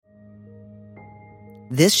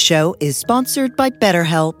This show is sponsored by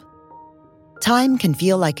BetterHelp. Time can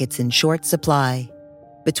feel like it's in short supply.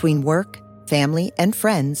 Between work, family, and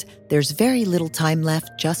friends, there's very little time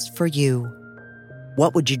left just for you.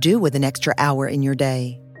 What would you do with an extra hour in your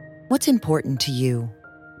day? What's important to you?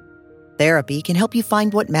 Therapy can help you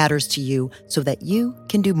find what matters to you so that you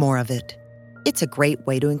can do more of it. It's a great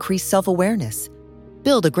way to increase self-awareness,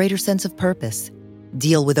 build a greater sense of purpose,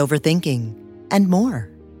 deal with overthinking, and more.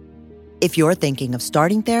 If you're thinking of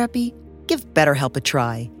starting therapy, give BetterHelp a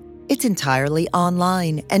try. It's entirely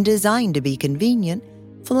online and designed to be convenient,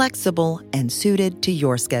 flexible, and suited to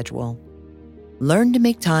your schedule. Learn to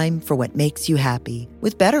make time for what makes you happy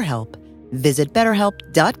with BetterHelp. Visit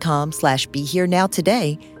BetterHelp.com/BeHereNow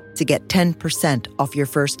today to get 10% off your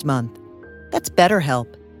first month. That's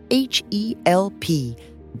BetterHelp,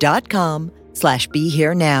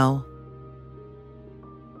 HELP.com/BeHereNow.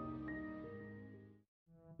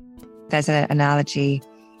 There's an analogy,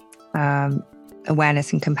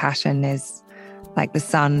 awareness and compassion is like the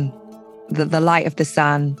sun, the light of the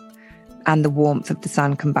sun and the warmth of the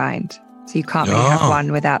sun combined. So you can't really have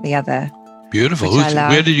one without the other. Beautiful.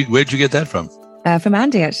 Where'd you get that from? From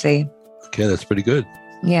Andy, actually. Okay, that's pretty good.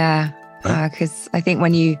 Yeah, because I think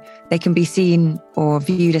when they can be seen or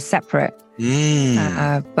viewed as separate.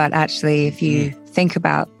 But actually, if you think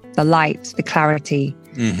about the light, the clarity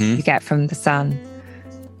you get from the sun,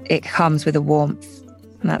 it comes with a warmth,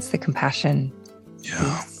 and that's the compassion.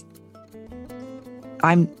 Yeah.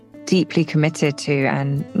 I'm deeply committed to,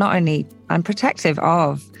 and not only, I'm protective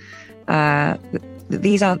of,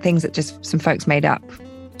 these aren't things that just some folks made up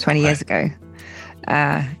 20 years ago.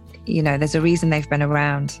 There's a reason they've been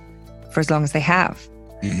around for as long as they have,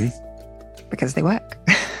 because they work.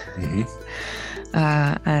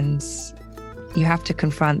 And you have to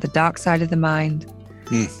confront the dark side of the mind,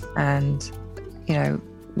 and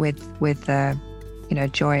with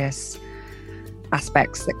joyous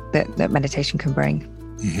aspects that meditation can bring.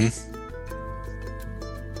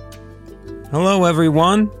 Hello,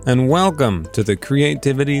 everyone, and welcome to the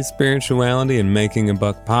Creativity, Spirituality, and Making a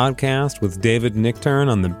Buck podcast with David Nichtern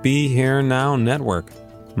on the Be Here Now Network.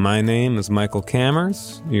 My name is Michael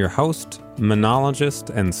Cammers, your host, monologist,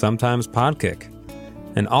 and sometimes podkick.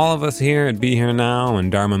 And all of us here at Be Here Now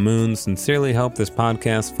and Dharma Moon sincerely hope this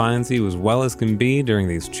podcast finds you as well as can be during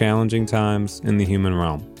these challenging times in the human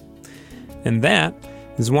realm. And that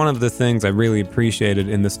is one of the things I really appreciated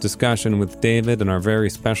in this discussion with David and our very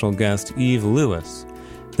special guest, Eve Lewis.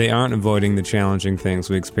 They aren't avoiding the challenging things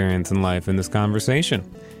we experience in life in this conversation.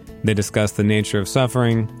 They discuss the nature of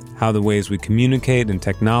suffering, how the ways we communicate and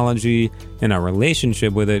technology and our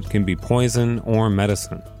relationship with it can be poison or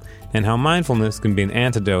medicine, and how mindfulness can be an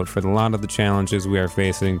antidote for a lot of the challenges we are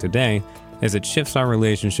facing today as it shifts our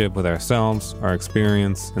relationship with ourselves, our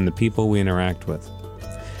experience, and the people we interact with.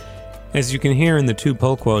 As you can hear in the two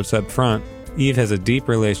pull quotes up front, Eve has a deep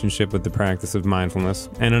relationship with the practice of mindfulness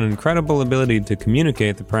and an incredible ability to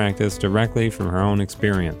communicate the practice directly from her own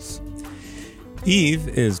experience. Eve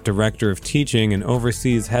is Director of Teaching and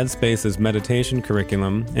oversees Headspace's meditation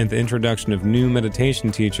curriculum and the introduction of new meditation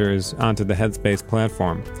teachers onto the Headspace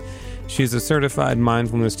platform. She's a certified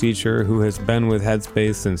mindfulness teacher who has been with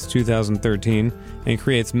Headspace since 2013 and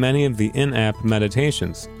creates many of the in-app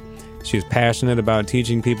meditations. She's passionate about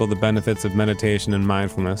teaching people the benefits of meditation and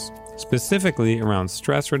mindfulness, specifically around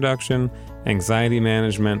stress reduction, anxiety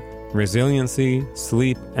management, resiliency,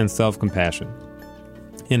 sleep, and self-compassion.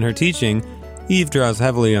 In her teaching, Eve draws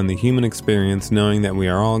heavily on the human experience, knowing that we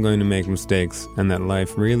are all going to make mistakes and that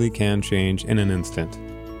life really can change in an instant.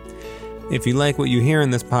 If you like what you hear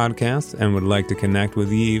in this podcast and would like to connect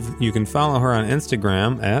with Eve, you can follow her on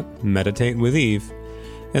Instagram at meditatewitheve,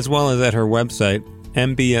 as well as at her website,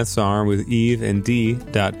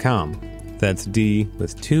 mbsrwitheve.com. That's D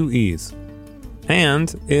with 2 E's.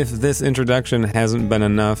 And if this introduction hasn't been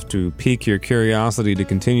enough to pique your curiosity to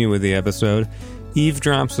continue with the episode, Eve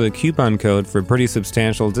drops a coupon code for a pretty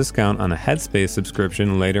substantial discount on a Headspace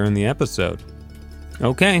subscription later in the episode.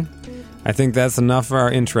 Okay, I think that's enough for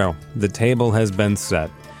our intro. The table has been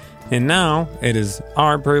set. And now, it is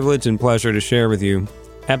our privilege and pleasure to share with you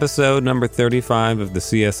episode number 35 of the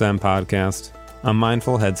CSM podcast, A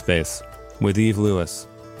Mindful Headspace, with Eve Lewis.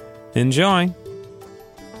 Enjoy!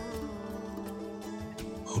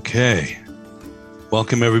 Okay.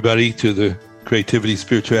 Welcome, everybody, to the Creativity,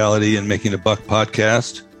 Spirituality, and Making a Buck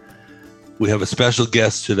podcast. We have a special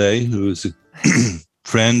guest today who is a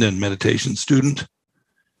friend and meditation student,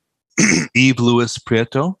 Eve Lewis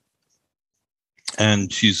Prieto.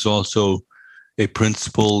 And she's also a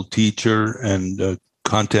principal teacher and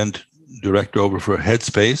content director over for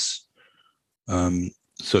Headspace.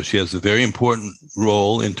 So she has a very important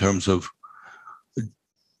role in terms of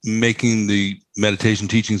making the meditation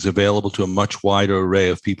teachings available to a much wider array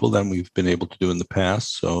of people than we've been able to do in the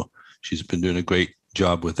past. So she's been doing a great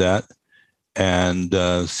job with that. And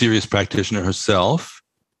serious practitioner herself.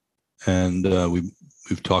 And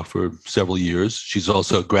we've talked for several years. She's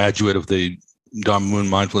also a graduate of the Dharma Moon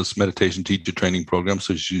Mindfulness Meditation Teacher Training Program.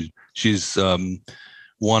 So she's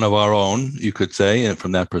one of our own, you could say, and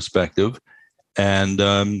from that perspective. And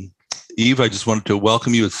Eve, I just wanted to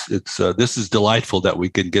welcome you. It's this is delightful that we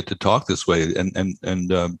can get to talk this way, and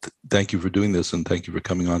thank you for doing this, and thank you for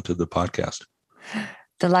coming on to the podcast.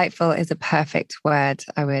 Delightful is a perfect word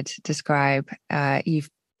I would describe.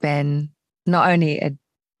 You've been not only a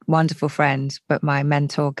wonderful friend, but my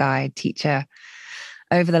mentor, guide, teacher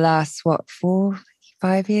over the last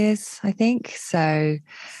 4-5 years, I think. So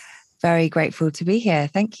very grateful to be here.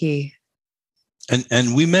 Thank you.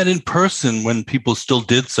 And we met in person when people still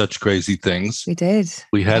did such crazy things. We did.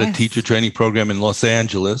 We had a teacher training program in Los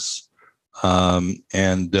Angeles,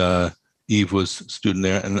 and Eve was a student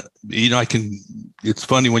there. And, it's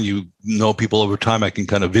funny when you know people over time, I can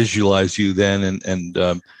kind of visualize you then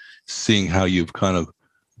and seeing how you've kind of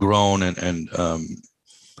grown and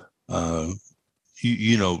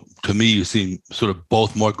to me, you seem sort of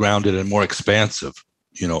both more grounded and more expansive,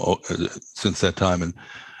 since that time. And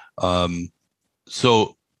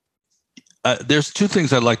so there's two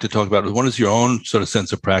things I'd like to talk about. One is your own sort of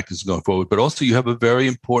sense of practice going forward, but also you have a very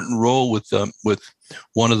important role with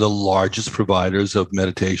one of the largest providers of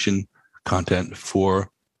meditation content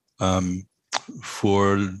for the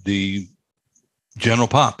Gen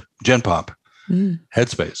Pop,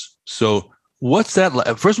 Headspace. So what's that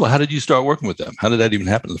like? First of all, how did you start working with them? How did that even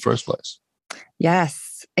happen in the first place?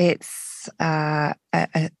 Yes, it's a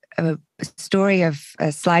story of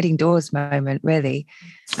a sliding doors moment, really,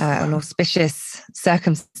 an auspicious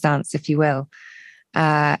circumstance, if you will.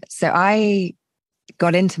 So I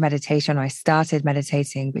got into meditation. I started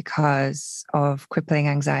meditating because of crippling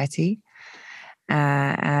anxiety.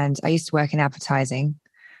 And I used to work in advertising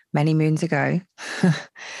many moons ago.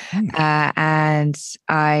 And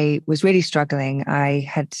I was really struggling. I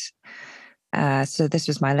had, so this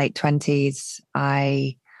was my late 20s.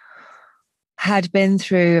 I had been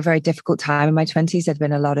through a very difficult time in my 20s. There'd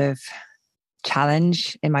been a lot of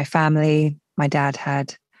challenge in my family. My dad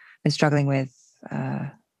had been struggling with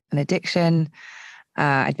an addiction.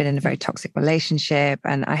 I'd been in a very toxic relationship,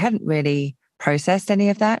 and I hadn't really processed any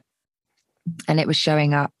of that. And it was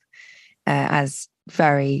showing up as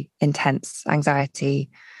very intense anxiety,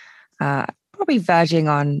 probably verging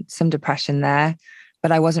on some depression there,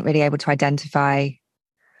 but I wasn't really able to identify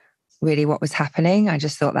really what was happening. I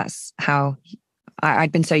just thought that's how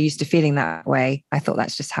I'd been so used to feeling that way. I thought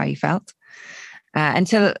that's just how you felt,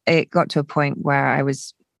 until it got to a point where I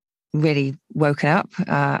was really woken up.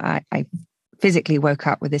 I physically woke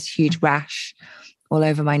up with this huge rash all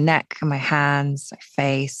over my neck and my hands, my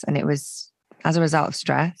face, and it was as a result of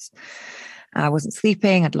stress. I wasn't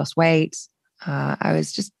sleeping, I'd lost weight. I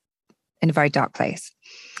was just in a very dark place.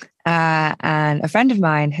 And a friend of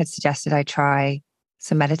mine had suggested I try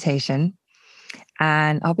some meditation.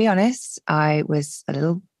 And I'll be honest, I was a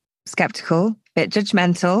little skeptical, a bit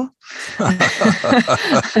judgmental,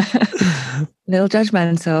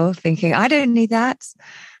 thinking, I don't need that.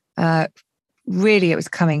 Really, it was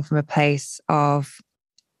coming from a place of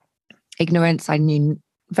ignorance. I knew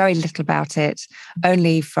very little about it,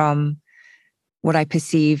 only from what I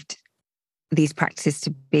perceived these practices to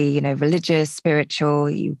be, religious, spiritual.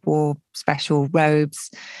 You wore special robes.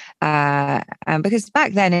 And because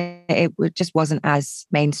back then it just wasn't as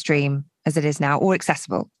mainstream as it is now, or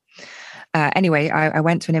accessible. Anyway, I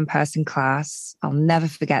went to an in-person class. I'll never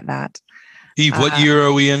forget that. Eve, what year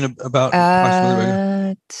are we in about?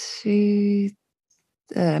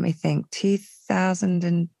 Let me think,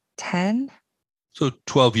 2010. So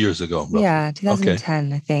 12 years ago. Roughly. Yeah, 2010,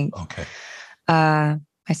 okay. I think. Okay. My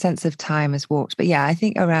sense of time has warped, but yeah, I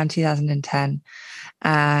think around 2010.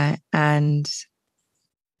 I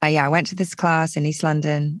went to this class in East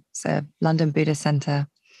London. It's a London Buddhist Center.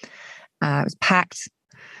 It was packed.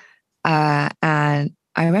 And I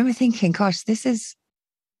remember thinking, gosh, this is,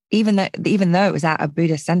 even though it was at a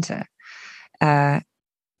Buddhist center,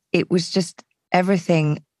 it was just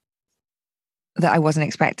everything that I wasn't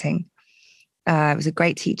expecting. It was a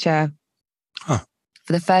great teacher. For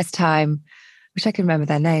the first time, wish I could remember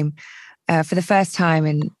their name, for the first time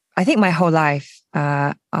in, I think, my whole life,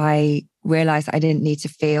 I realized I didn't need to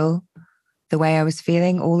feel the way I was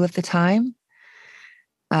feeling all of the time.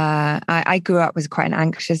 I grew up as quite an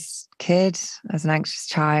anxious kid, as an anxious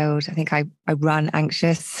child. I think I run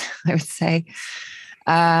anxious, I would say.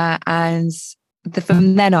 And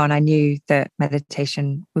from then on, I knew that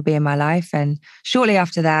meditation would be in my life. And shortly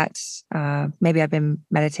after that, maybe I've been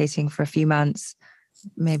meditating for a few months,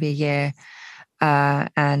 maybe a year,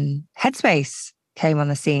 and Headspace came on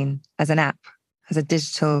the scene as an app, as a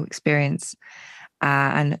digital experience.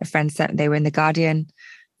 And a friend said they were in The Guardian,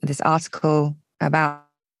 this article about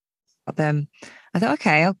them. I thought,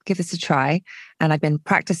 okay, I'll give this a try. And I've been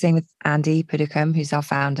practicing with Andy Puddicombe, who's our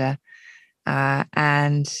founder.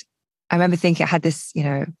 And I remember thinking I had this,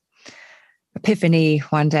 epiphany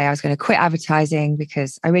one day. I was going to quit advertising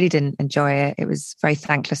because I really didn't enjoy it. It was very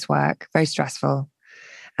thankless work, very stressful.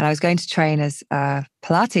 And I was going to train as a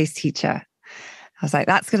Pilates teacher. I was like,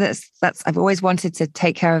 I've always wanted to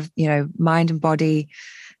take care of, mind and body.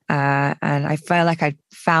 And I felt like I'd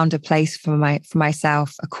found a place for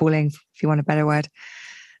myself, a calling, if you want a better word.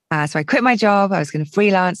 So I quit my job. I was going to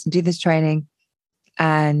freelance and do this training.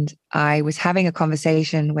 And I was having a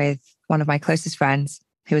conversation with one of my closest friends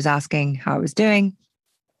who was asking how I was doing.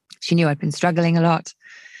 She knew I'd been struggling a lot.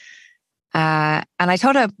 And I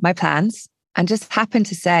told her my plans and just happened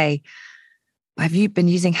to say, have you been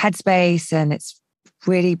using Headspace? And it's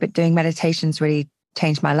really, but doing meditations really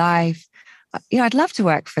changed my life. I'd love to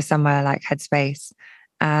work for somewhere like Headspace.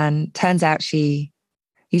 And turns out she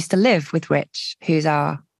used to live with Rich, who's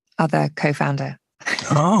our other co-founder.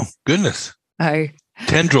 Oh, goodness. Oh,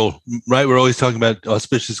 Tendril, right? We're always talking about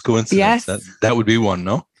auspicious coincidence. Yes. That would be one,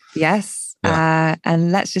 no? Yes. Yeah.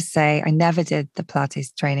 And let's just say I never did the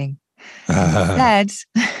Pilates training. Instead,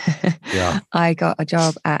 I got a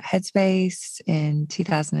job at Headspace in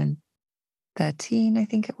 2013, I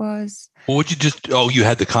think it was. Well, would you you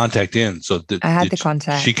had the contact in. So I had the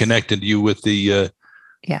contact. She connected you with the...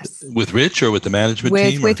 Yes. With Rich or with the management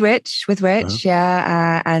team? With Rich,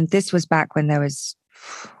 yeah. And this was back when there was...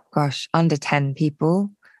 under 10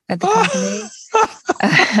 people at the company.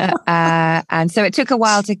 And so it took a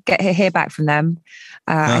while to hear back from them.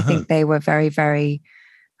 I think they were very, very,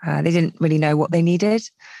 they didn't really know what they needed.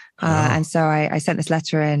 And so I sent this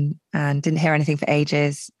letter in and didn't hear anything for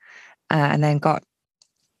ages. And then got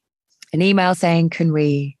an email saying, can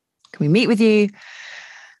we meet with you?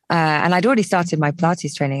 And I'd already started my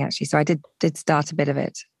Pilates training, actually. So I did start a bit of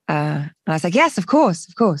it. And I was like, yes, of course.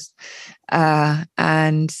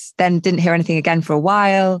 And then didn't hear anything again for a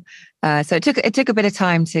while. So it took a bit of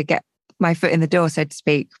time to get my foot in the door, so to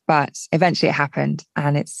speak. But eventually it happened,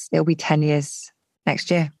 and it'll be 10 years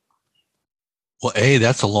next year. Well,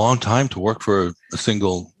 that's a long time to work for a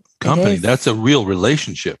single company. That's a real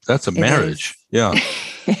relationship. That's a marriage. Yeah.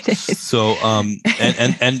 It is. So,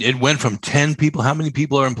 and it went from 10 people. How many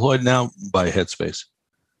people are employed now by Headspace?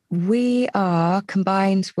 We are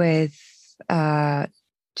combined with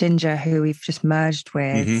Ginger, who we've just merged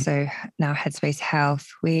with. Mm-hmm. So now Headspace Health.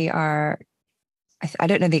 We are, I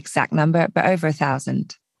don't know the exact number, but over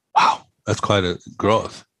 1,000. Wow. That's quite a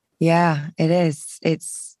growth. Yeah, it is.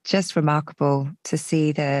 It's just remarkable to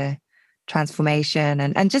see the transformation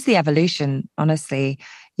and just the evolution, honestly.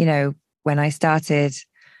 When I started,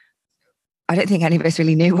 I don't think any of us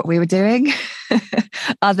really knew what we were doing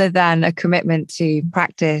other than a commitment to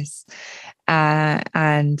practice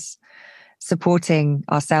and supporting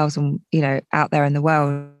ourselves and, out there in the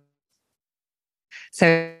world.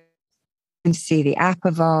 So to see the app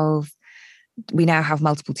evolve, we now have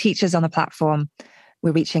multiple teachers on the platform.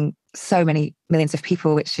 We're reaching so many millions of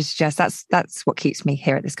people, which is just, that's what keeps me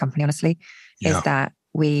here at this company, honestly, is that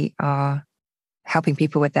we are helping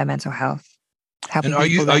people with their mental health. And are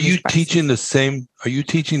you teaching the same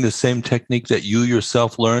technique that you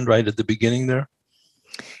yourself learned right at the beginning there?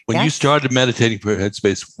 When you started meditating for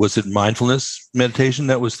Headspace, was it mindfulness meditation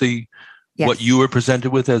that was what you were presented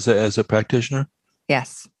with as a practitioner?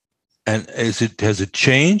 Yes. And has it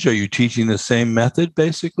changed? Are you teaching the same method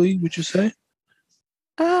basically, would you say?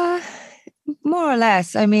 More or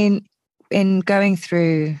less. I mean, in going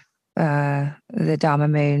through the Dharma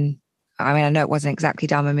Moon, I know it wasn't exactly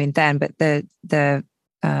Dharma Moon then, but the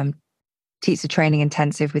teacher training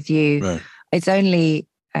intensive with you, right. It's only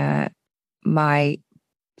my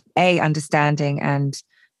understanding and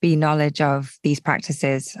B, knowledge of these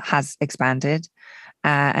practices has expanded.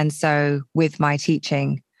 And so with my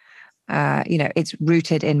teaching, it's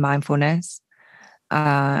rooted in mindfulness.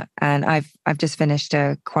 And I've just finished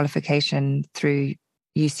a qualification through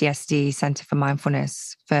UCSD Center for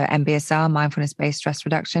Mindfulness for MBSR, mindfulness-based stress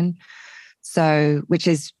reduction. So, which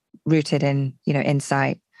is rooted in,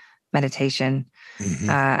 insight, meditation. Mm-hmm.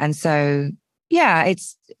 And so,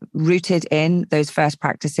 it's rooted in those first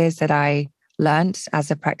practices that I learned as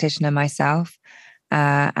a practitioner myself.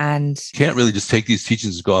 And you can't really just take these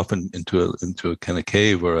teachings and go off into a kind of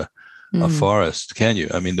cave or a forest, can you?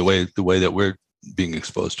 I mean, the way that we're being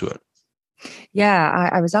exposed to it. Yeah,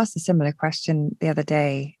 I was asked a similar question the other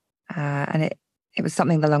day, and it was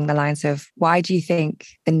something along the lines of, why do you think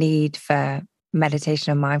the need for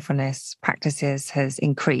meditation and mindfulness practices has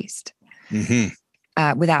increased?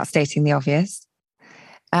 Without stating the obvious.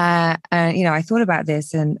 And, I thought about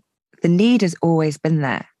this, and the need has always been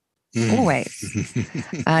there. Always.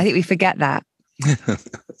 I think we forget that.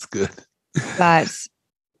 That's good. But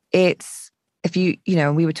it's, if we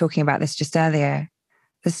were talking about this just earlier,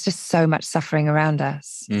 there's just so much suffering around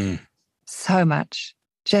us. So much,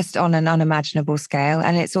 just on an unimaginable scale.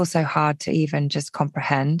 And it's also hard to even just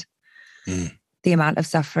comprehend the amount of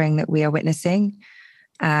suffering that we are witnessing.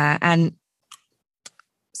 And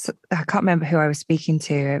so, I can't remember who I was speaking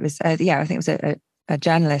to. It was, I think it was a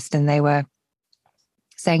journalist, and they were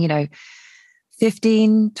saying,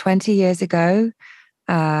 15, 20 years ago,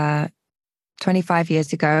 25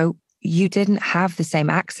 years ago, you didn't have the same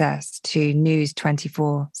access to news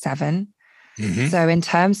 24/7. So in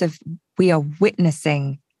terms of, we are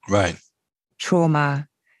witnessing trauma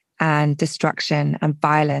and destruction and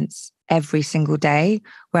violence every single day,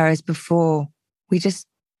 whereas before we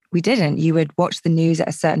didn't. You would watch the news at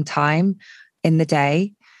a certain time in the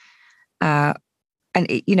day. And,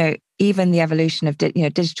 even the evolution of,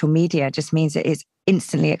 digital media just means that it's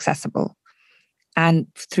instantly accessible. And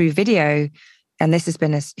through video, and this has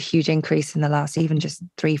been a huge increase in the last even just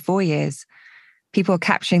 3-4 years, people are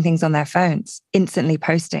capturing things on their phones, instantly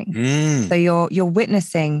posting. So you're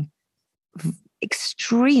witnessing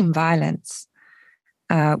extreme violence,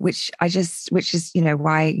 which is,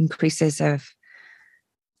 why increases of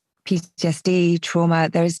PTSD, trauma,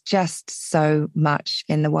 there is just so much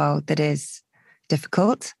in the world that is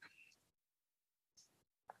difficult.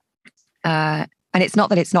 And it's not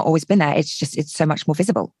that it's not always been there, it's so much more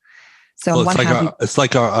visible. So on one hand, it's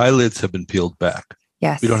like our eyelids have been peeled back.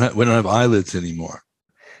 Yes. We don't have eyelids anymore.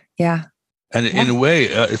 Yeah. And in a way,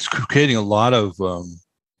 it's creating a lot of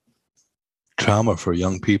trauma for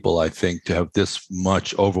young people, I think, to have this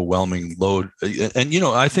much overwhelming load. And,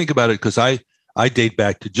 I think about it because I date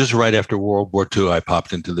back to just right after World War II, I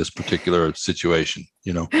popped into this particular situation,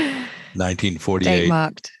 1948. Date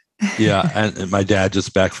marked. Yeah. And my dad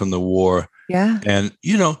just back from the war. Yeah. And,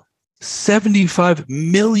 75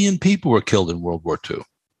 million people were killed in World War II.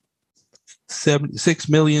 76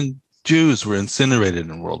 million Jews were incinerated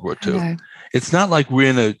in World War II. It's not like we're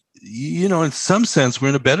in in some sense, we're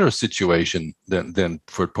in a better situation than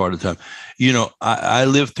for part of the time. I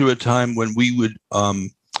lived through a time when we would,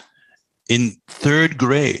 in third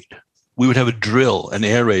grade, we would have a drill, an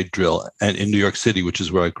air raid drill, and in New York City, which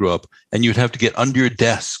is where I grew up, and you'd have to get under your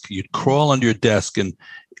desk. You'd crawl under your desk, and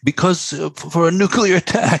because for a nuclear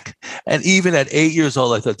attack. And even at 8 years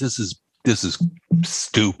old, I thought, this is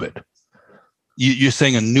stupid. You're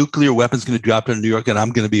saying a nuclear weapon's going to drop in New York and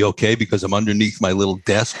I'm going to be okay because I'm underneath my little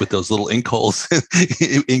desk with those little ink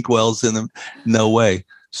wells in them? No way.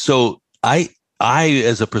 So I,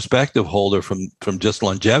 as a perspective holder from just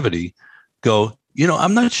longevity, go,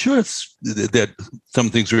 I'm not sure that some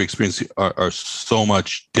things we're experiencing are so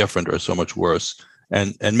much different or so much worse,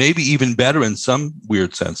 and maybe even better in some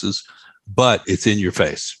weird senses, but it's in your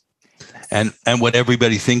face. And what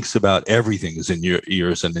everybody thinks about everything is in your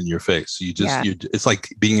ears and in your face. It's like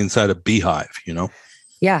being inside a beehive,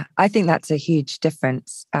 Yeah, I think that's a huge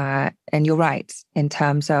difference. And you're right, in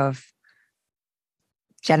terms of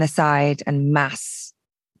genocide and mass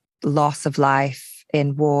loss of life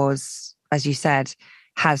in wars, as you said,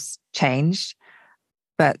 has changed.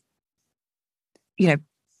 But,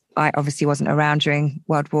 I obviously wasn't around during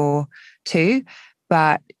World War II.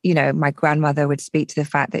 But, my grandmother would speak to the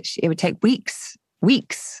fact that it would take weeks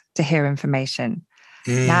to hear information.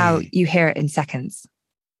 Now you hear it in seconds.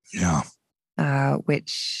 Yeah.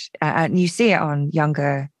 And you see it on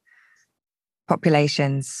younger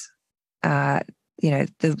populations. The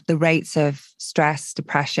rates of stress,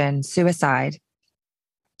 depression, suicide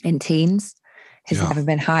in teens has never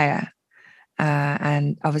been higher.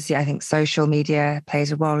 And obviously, I think social media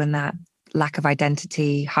plays a role in that. Lack of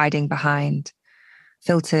identity, hiding behind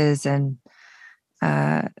filters, and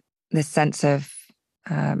this sense of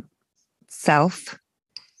self,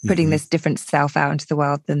 putting this different self out into the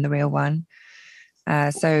world than the real one.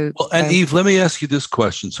 Eve, let me ask you this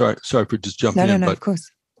question. Sorry for just jumping in. No, but, of course.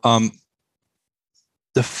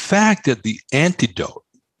 The fact that the antidote,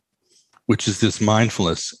 which is this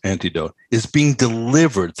mindfulness antidote, is being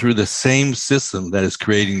delivered through the same system that is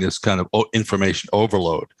creating this kind of information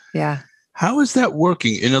overload. Yeah. How is that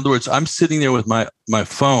working? In other words, I'm sitting there with my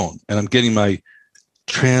phone and I'm getting my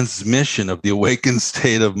transmission of the awakened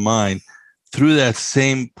state of mind through that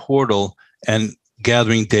same portal and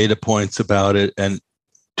gathering data points about it and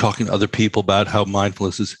talking to other people about how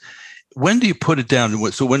mindfulness is. When do you put it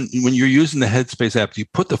down? So when you're using the Headspace app, do you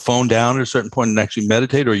put the phone down at a certain point and actually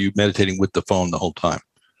meditate, or are you meditating with the phone the whole time?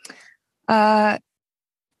 A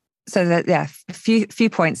few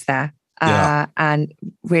points there. And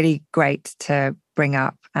really great to bring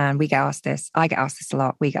up. And we get asked this. I get asked this a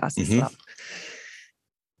lot. We get asked this a lot.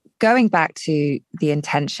 Going back to the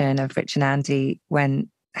intention of Rich and Andy when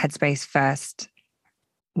Headspace first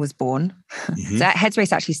was born. So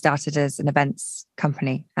Headspace actually started as an events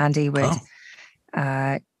company. Andy would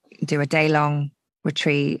do a day-long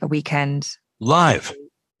retreat, a weekend. Live,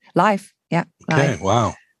 yeah. Okay, live,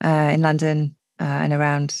 wow. In London and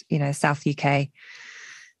around, South UK.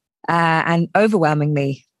 And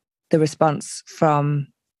overwhelmingly, the response from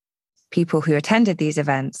people who attended these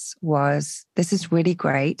events was, this is really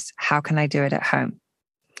great. How can I do it at home?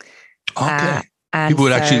 Okay. People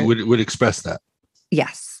would express that.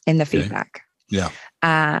 Yes, in the feedback. Yeah.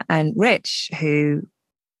 And Rich, who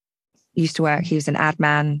used to work, he was an ad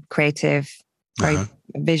man, creative, very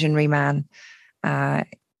visionary man.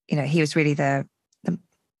 He was really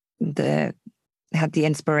had the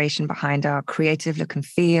inspiration behind our creative look and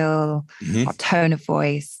feel, our tone of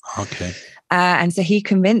voice. Okay. And so he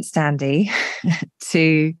convinced Andy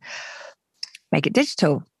to make it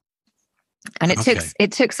digital. And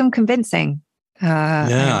it took some convincing.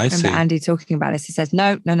 I remember Andy talking about this. He says,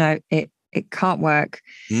 no, it can't work.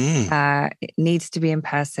 It needs to be in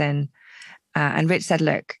person. And Rich said,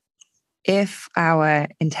 look, if our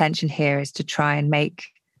intention here is to try and make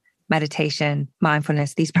meditation,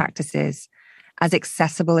 mindfulness, these practices as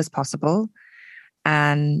accessible as possible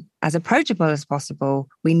and as approachable as possible,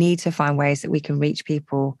 we need to find ways that we can reach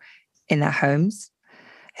people in their homes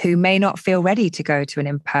who may not feel ready to go to an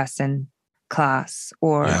in-person class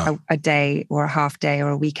or a day or a half day or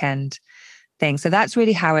a weekend thing. So that's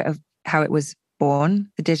really how it was born,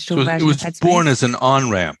 the digital version. It was of Headspace. Born as an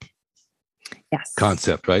on-ramp yes.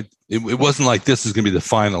 concept, right? It wasn't like this is going to be the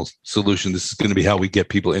final solution. This is going to be how we get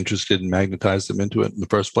people interested and magnetize them into it in the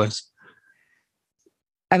first place.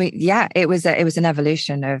 I mean, yeah, it was an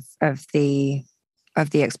evolution of the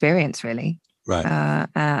experience, really, right?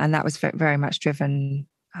 And that was very much driven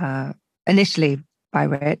initially by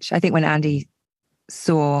Rich. I think when Andy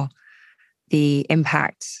saw the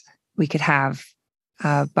impact we could have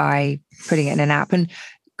by putting it in an app, and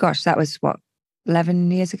gosh, that was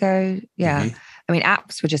 11 years ago. Yeah, I mean,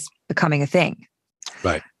 apps were just becoming a thing,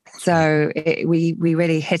 right? So we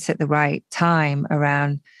really hit at the right time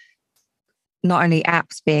around. Not only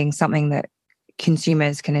apps being something that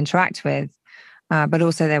consumers can interact with, but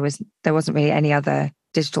also there wasn't really any other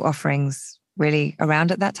digital offerings really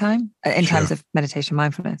around at that time in terms of meditation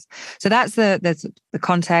mindfulness. So that's the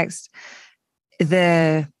context.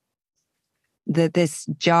 This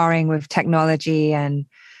jarring with technology and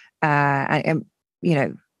I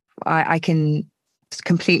can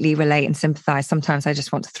completely relate and sympathize. Sometimes I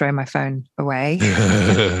just want to throw my phone away.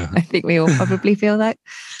 I think we all probably feel like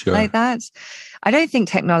that. I don't think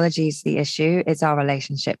technology is the issue. It's our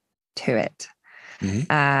relationship to it.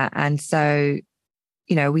 And so,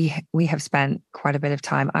 we have spent quite a bit of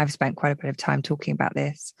time. I've spent quite a bit of time talking about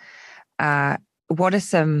this. What are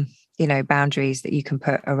some, boundaries that you can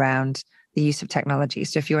put around the use of technology?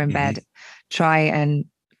 So if you're in bed, try and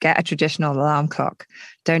get a traditional alarm clock.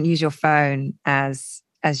 Don't use your phone as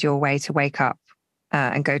your way to wake up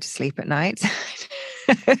and go to sleep at night.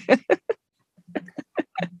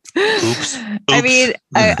 Oops. I mean,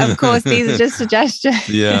 of course, these are just suggestions.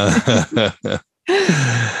 Yeah.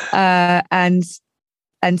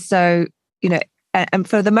 And so, and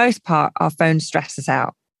for the most part, our phone stresses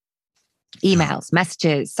out. Emails,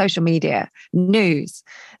 messages, social media, news.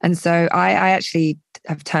 And so I actually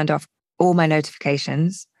have turned off all my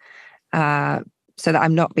notifications so that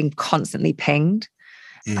I'm not being constantly pinged.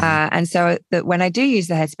 And so that when I do use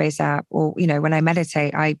the Headspace app or, when I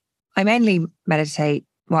meditate, I mainly meditate.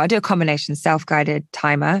 Well, I do a combination self-guided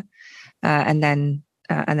timer and then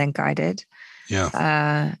guided.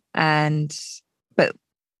 Yeah. But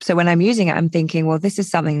so when I'm using it, I'm thinking, well, this is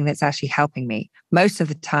something that's actually helping me. Most of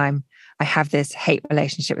the time, I have this hate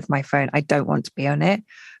relationship with my phone. I don't want to be on it.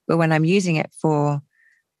 But when I'm using it for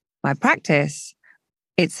my practice,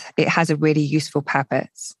 it has a really useful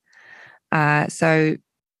purpose. So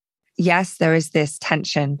yes, there is this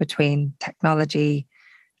tension between technology,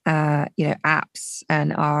 apps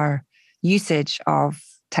and our usage of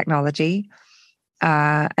technology.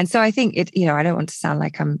 And so I think I don't want to sound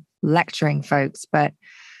like I'm lecturing folks, but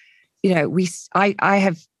I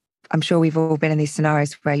have I'm sure we've all been in these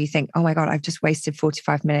scenarios where you think, oh my God, I've just wasted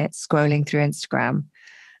 45 minutes scrolling through Instagram.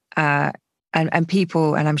 And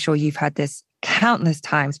people, and I'm sure you've had this countless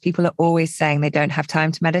times, people are always saying they don't have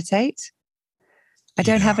time to meditate. I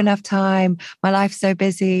don't have enough time. My life's so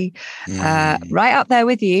busy. Right up there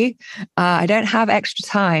with you. I don't have extra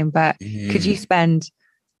time, but could you spend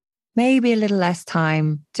maybe a little less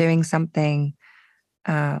time doing something?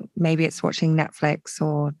 Maybe it's watching Netflix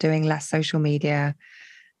or doing less social media,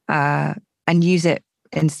 and use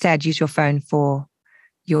your phone for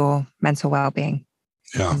your mental well-being.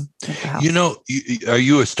 Yeah. Are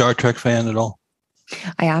you a Star Trek fan at all?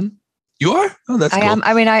 I am. You are? Oh, that's cool. I am.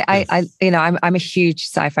 I mean, I'm a huge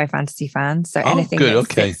sci-fi fantasy fan. So anything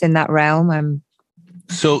that fits in that realm,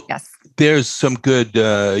 yes. There's some good,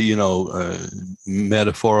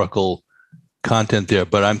 metaphorical content there.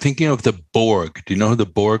 But I'm thinking of the Borg. Do you know who the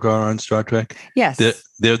Borg are on Star Trek? Yes.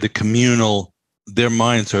 They're the communal. Their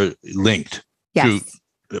minds are linked through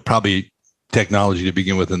probably technology to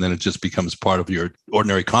begin with, and then it just becomes part of your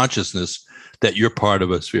ordinary consciousness that you're part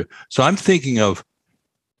of a sphere. So I'm thinking of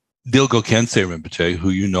Dilgo Khyentse Rinpoche, who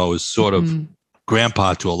is sort of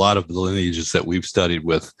grandpa to a lot of the lineages that we've studied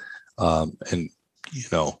with.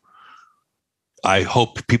 I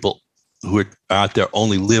hope people who are out there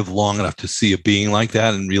only live long enough to see a being like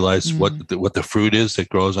that and realize what the fruit is that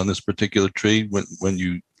grows on this particular tree when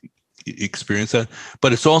you experience that.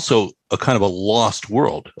 But it's also a kind of a lost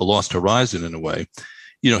world, a lost horizon in a way.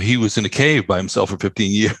 He was in a cave by himself for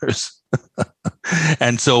 15 years.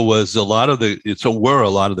 And so were a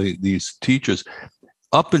lot of these teachers,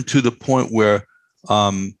 up into the point where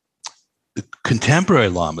the contemporary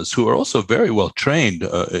lamas, who are also very well trained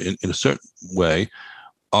in a certain way,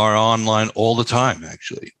 are online all the time.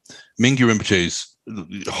 Actually, Mingyur Rinpoche's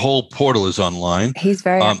whole portal is online. He's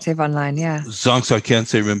very active online. Yeah. Dzongsa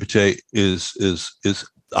Khyentse Rinpoche is.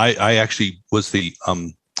 I actually was the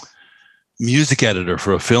music editor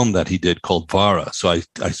for a film that he did called Vara. So I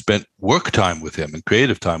spent work time with him and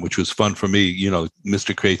creative time, which was fun for me.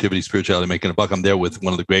 Mr. Creativity, Spirituality, Making a Buck. I'm there with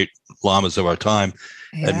one of the great lamas of our time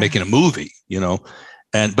and making a movie,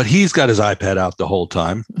 but he's got his iPad out the whole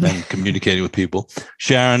time and communicating with people.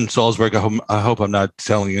 Sharon Salzberg, I hope I'm not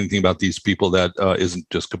telling you anything about these people that isn't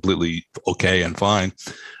just completely okay and fine.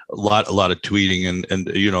 A lot of tweeting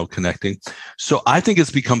and connecting. So I think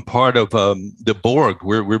it's become part of the Borg.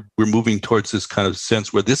 We're moving towards this kind of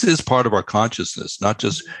sense where this is part of our consciousness, not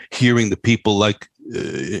just hearing the people like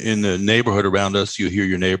in the neighborhood around us. You hear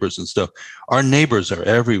your neighbors and stuff. Our neighbors are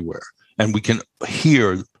everywhere, and we can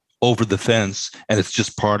hear over the fence, and it's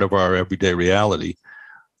just part of our everyday reality.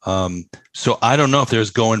 So I don't know if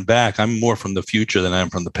there's going back. I'm more from the future than I am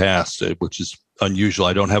from the past, which is unusual.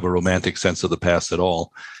 I don't have a romantic sense of the past at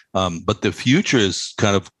all. But the future is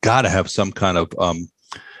kind of got to have some kind of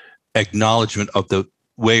acknowledgement of the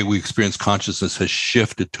way we experience consciousness has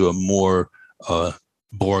shifted to a more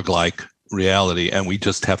Borg-like reality. And we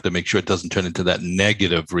just have to make sure it doesn't turn into that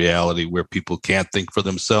negative reality where people can't think for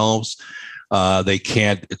themselves. They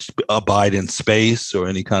can't abide in space or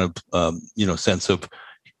any kind of, sense of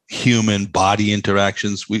human body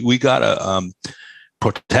interactions. We got to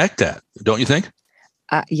protect that, don't you think?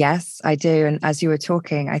 Yes, I do. And as you were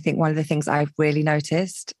talking, I think one of the things I've really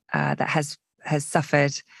noticed that has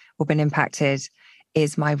suffered or been impacted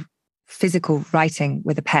is my physical writing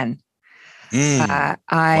with a pen.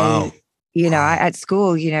 Wow. At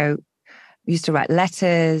school, used to write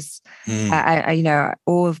letters,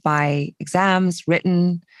 all of my exams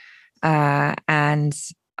written, and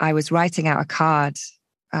I was writing out a card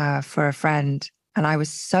for a friend, and I was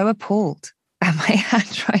so appalled at my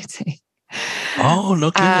handwriting. Oh, no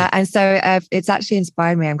kidding. And so it's actually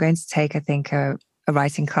inspired me. I'm going to take, I think, a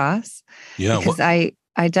writing class. Yeah. Because I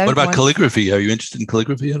don't. What about calligraphy? Are you interested in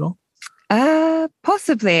calligraphy at all?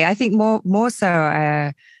 Possibly. I think more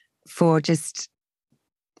so for just,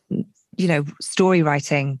 story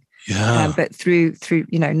wriing. Yeah. But through,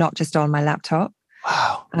 not just on my laptop.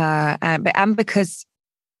 Wow. And because,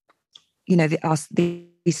 the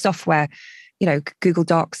software, Google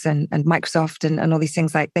Docs and Microsoft and all these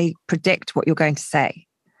things, like they predict what you're going to say.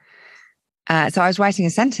 So I was writing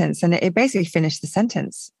a sentence and it basically finished the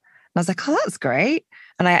sentence. And I was like, oh, that's great.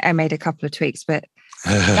 And I made a couple of tweaks, but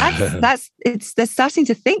they're starting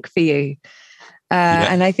to think for you.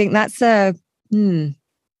 And I think that's I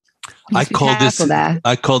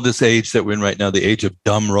call this age that we're in right now the age of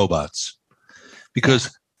dumb robots,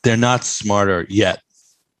 because they're not smarter yet.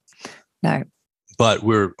 No. But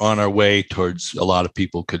we're on our way towards, a lot of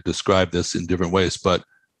people could describe this in different ways, but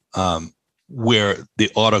where the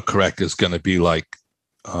autocorrect is going to be like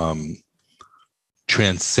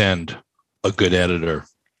transcend a good editor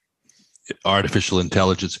artificial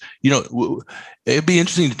intelligence. It'd be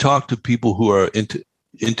interesting to talk to people who are into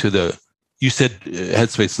the. You said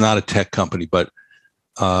Headspace is not a tech company, but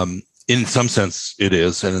in some sense it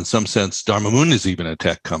is, and in some sense Dharma Moon is even a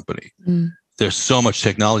tech company. There's so much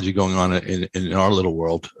technology going on in our little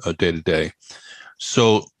world day to day.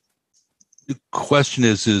 So the question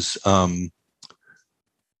is the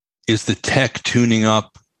tech tuning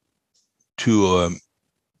up to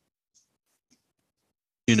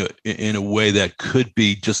in a way that could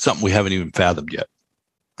be just something we haven't even fathomed yet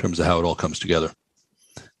in terms of how it all comes together,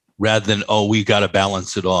 rather than, we got to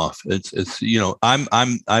balance it off. It's I'm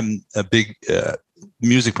a big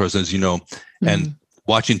music person, as you know, and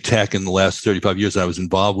watching tech in the last 35 years, I was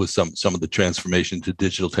involved with some of the transformation to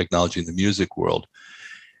digital technology in the music world.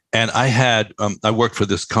 And I worked for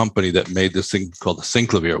this company that made this thing called the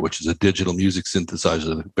Synclavier, which is a digital music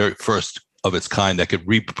synthesizer, the very first of its kind that could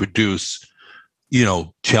reproduce,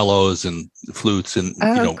 cellos and flutes and,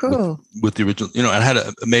 cool. with the original, and had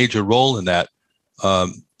a major role in that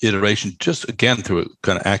iteration, just again through a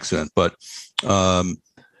kind of accident. But,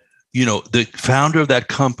 the founder of that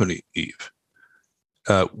company, Eve,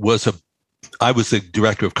 I was the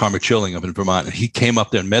director of Karma Chilling up in Vermont, and he came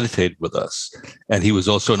up there and meditated with us. And he was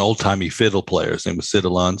also an old-timey fiddle player. His name was Sid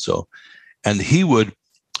Alonso. And he would,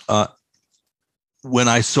 when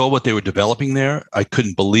I saw what they were developing there, I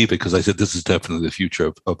couldn't believe it, because I said, this is definitely the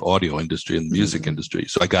future of audio industry and the music industry.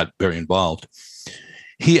 So I got very involved.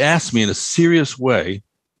 He asked me in a serious way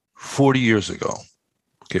 40 years ago,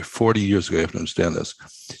 you have to understand this,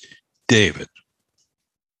 David,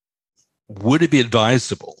 would it be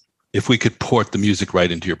advisable if we could port the music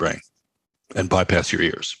right into your brain and bypass your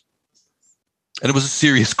ears? And it was a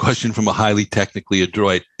serious question from a highly technically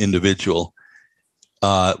adroit individual.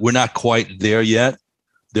 We're not quite there yet.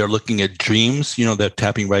 They're looking at dreams, they're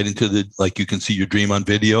tapping right into like you can see your dream on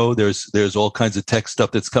video. There's all kinds of tech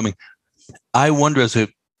stuff that's coming. I wonder, as a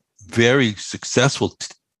very successful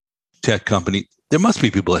tech company, there must be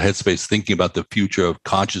people at Headspace thinking about the future of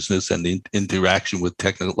consciousness and the interaction with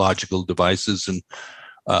technological devices. And,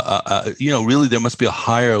 really, there must be a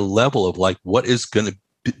higher level of like, what is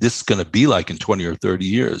this going to be like in 20 or 30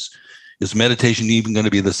 years? Is meditation even going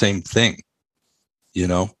to be the same thing?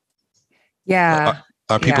 Yeah.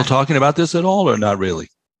 Are people talking about this at all, or not really?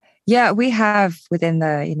 Yeah, we have within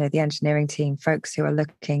the, the engineering team, folks who are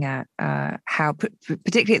looking at how,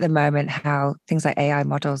 particularly at the moment, how things like AI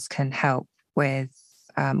models can help with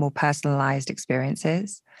more personalized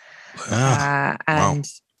experiences. And wow.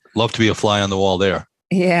 Love to be a fly on the wall there.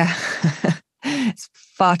 Yeah. It's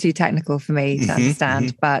far too technical for me to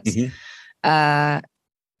understand, but we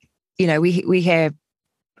hear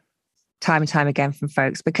time and time again from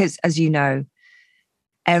folks, because as you know,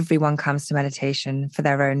 everyone comes to meditation for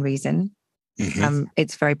their own reason.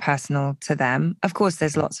 It's very personal to them. Of course,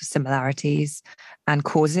 there's lots of similarities and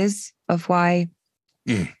causes of why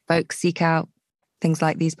folks seek out things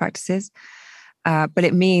like these practices. But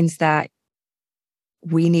it means that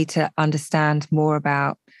we need to understand more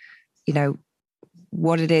about,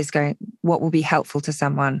 what will be helpful to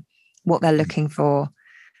someone, what they're looking for,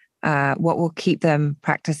 what will keep them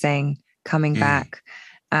practicing, coming back.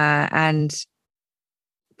 And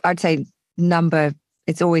I'd say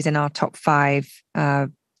it's always in our top 5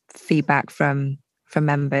 feedback from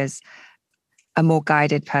members, a more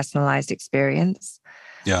guided, personalized experience.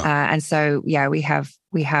 Yeah. And so, we have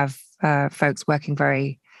folks working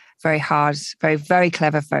very, very hard, very, very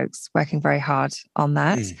clever folks working very hard on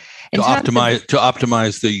that. To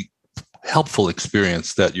optimize the helpful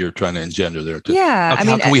experience that you're trying to engender there.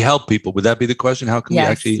 How can we help people? Would that be the question? How can we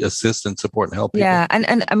actually assist and support and help people? Yeah.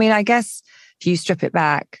 And I mean, I guess if you strip it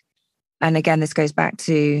back, and again, this goes back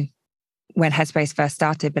to when Headspace first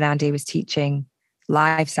started, but Andy was teaching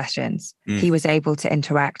live sessions. He was able to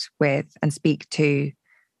interact with and speak to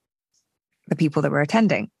the people that were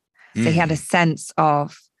attending. So he had a sense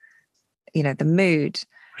of, the mood,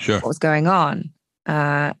 what was going on.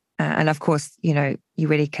 And of course, you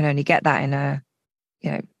really can only get that in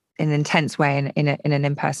in an intense way in an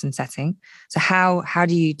in-person setting. So how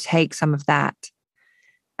do you take some of that?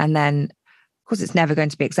 And then, of course, it's never going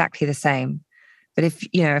to be exactly the same. But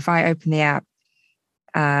if I open the app,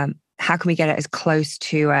 how can we get it as close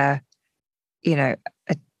to a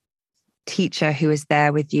teacher who is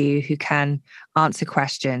there with you, who can answer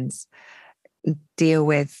questions, deal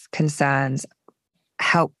with concerns,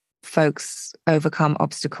 help folks overcome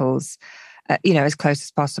obstacles, as close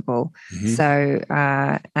as possible. So,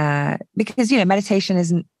 because, meditation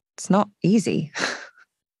it's not easy.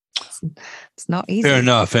 It's not easy. Fair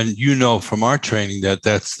enough. And from our training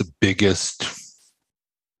that's the biggest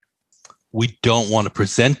we don't want to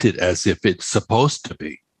present it as if it's supposed to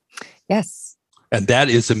be. Yes. And that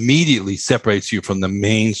is immediately separates you from the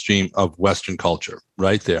mainstream of Western culture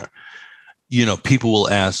right there. People will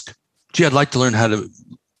ask, gee, I'd like to learn how to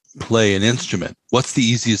play an instrument. What's the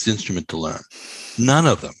easiest instrument to learn? None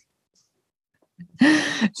of them.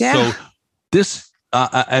 Yeah. So this,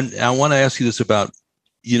 and I want to ask you this about,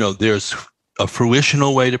 there's a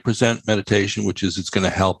fruitional way to present meditation, which is it's going to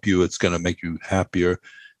help you. It's going to make you happier.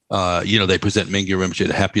 They present Mingyur Rinpoche,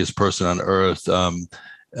 the happiest person on earth.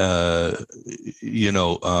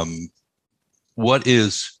 What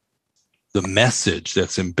is the message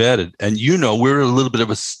that's embedded? And we're a little bit of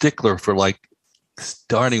a stickler for like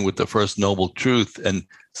starting with the first noble truth and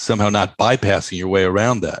somehow not bypassing your way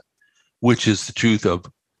around that, which is the truth of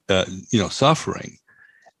suffering.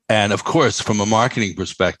 And of course, from a marketing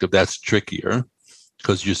perspective, that's trickier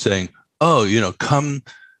because you're saying, come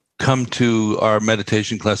to our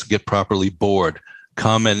meditation class and get properly bored.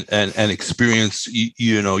 Come and experience,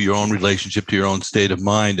 your own relationship to your own state of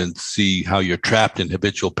mind and see how you're trapped in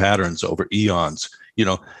habitual patterns over eons.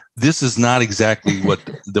 This is not exactly what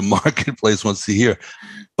the marketplace wants to hear.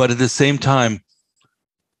 But at the same time,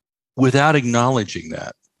 without acknowledging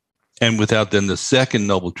that, and without then the second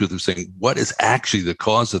noble truth of saying, what is actually the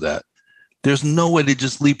cause of that? There's no way to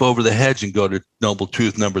just leap over the hedge and go to noble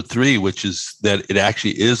truth number 3, which is that it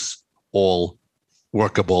actually is all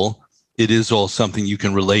workable. It is all something you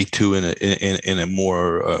can relate to in a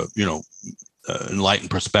more, enlightened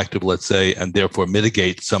perspective, let's say, and therefore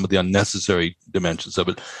mitigate some of the unnecessary dimensions of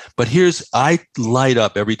it. But I light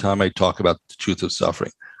up every time I talk about the truth of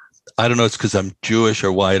suffering. I don't know, it's because I'm Jewish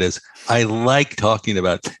or why it is. I like talking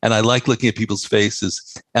about it, and I like looking at people's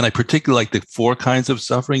faces. And I particularly like the 4 kinds of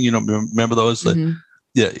suffering. Remember those?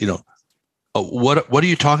 Mm-hmm. What are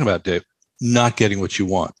you talking about, Dave? Not getting what you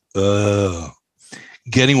want.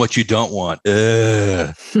 Getting what you don't want.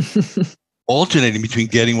 Alternating between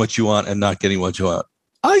getting what you want and not getting what you want.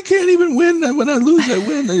 I can't even win. When I lose, I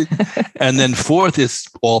win. And then 4th is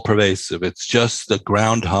all pervasive. It's just the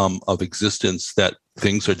ground hum of existence that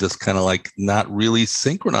things are just kind of like not really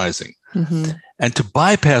synchronizing. Mm-hmm. And to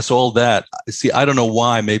bypass all that, see, I don't know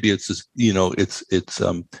why. Maybe it's just,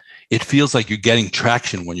 it feels like you're getting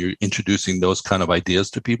traction when you're introducing those kind of ideas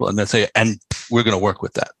to people, and they say, and we're going to work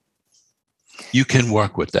with that. You can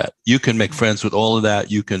work with that. You can make friends with all of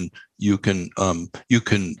that. You can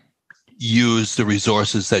use the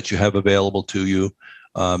resources that you have available to you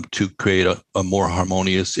to create a more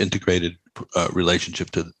harmonious, integrated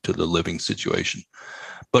relationship to the living situation.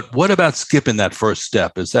 But what about skipping that first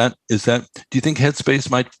step? Is that? Do you think Headspace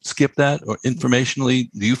might skip that, or informationally?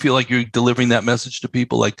 Do you feel like you're delivering that message to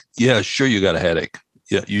people? Like, yeah, sure, you got a headache.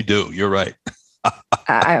 Yeah, you do. You're right.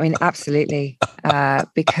 I mean, absolutely,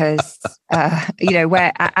 because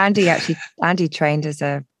where Andy trained as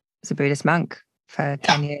a Buddhist monk for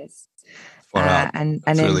 10 years. Wow. And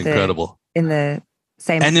it's really incredible. In the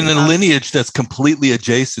same, and in a lineage that's completely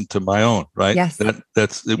adjacent to my own, right? Yes,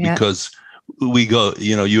 that's because we go.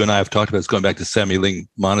 You and I have talked about this, going back to Samye-Ling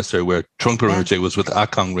Monastery, where Trungpa Rinpoche was with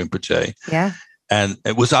Akong Rinpoche. Yeah, and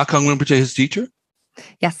was Akong Rinpoche his teacher?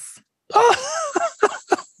 Yes.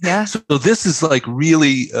 Yeah. So this is like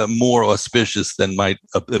really more auspicious than might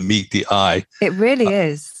meet the eye. It really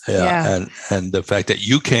is. Yeah. And the fact that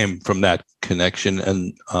you came from that connection,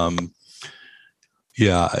 and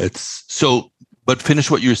it's so. But finish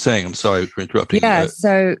what you were saying. I'm sorry for interrupting. Yeah.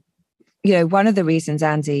 So, one of the reasons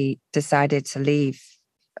Andy decided to leave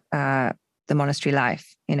the monastery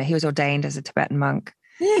life, he was ordained as a Tibetan monk,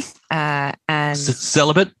 and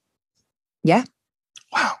celibate. Yeah.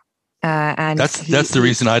 Wow. And that's the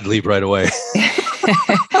reason I'd leave right away.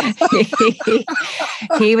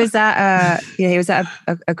 he was at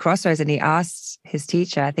a crossroads, and he asked his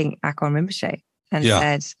teacher, I think Akon Rinpoche, and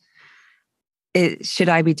said, should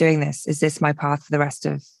I be doing this? Is this my path for the rest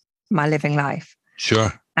of my living life?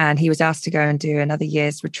 Sure. And he was asked to go and do another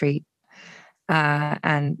year's retreat.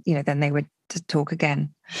 And, then they would talk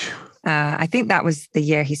again. I think that was the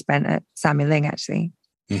year he spent at Samye-Ling, actually.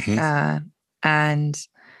 Mm-hmm. And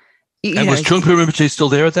was Trungpa Rinpoche still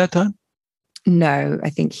there at that time? No, I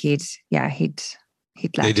think he'd left. He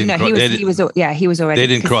was already. They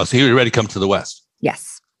didn't cross. He was already come to the West.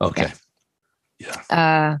 Yes. Okay.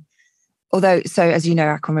 Yeah. Although, so as you know,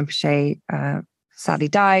 Akon Rinpoche sadly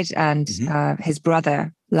died, and his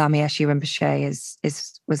brother Lama Yeshe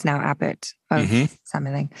Rinpoche was now abbot of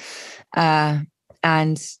Samye-Ling. And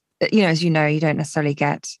as you know, you don't necessarily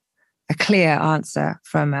get a clear answer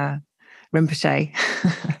from a Rinpoche.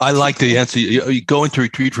 I like the answer. You go into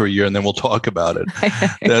retreat for a year and then we'll talk about it.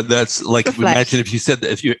 That's like, imagine if you said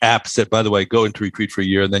that, if your app said, by the way, go into retreat for a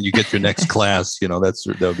year and then you get your next class,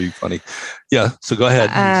 that would be funny. Yeah. So go ahead.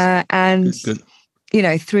 And, good.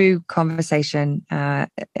 Through conversation,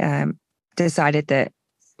 decided that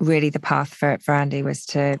really the path for Andy was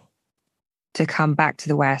to come back to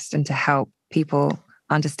the West and to help people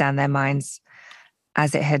understand their minds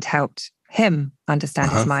as it had helped him understand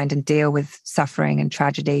his mind and deal with suffering and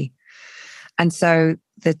tragedy. And so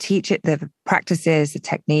the practices, the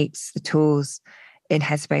techniques, the tools in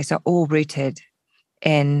Headspace are all rooted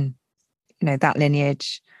in, that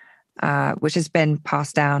lineage, which has been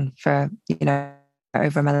passed down for,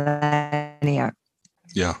 over millennia.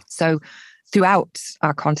 Yeah. So throughout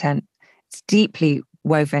our content, it's deeply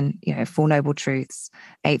woven, Four Noble Truths,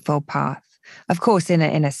 Eightfold Path, of course, in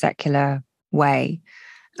a secular way.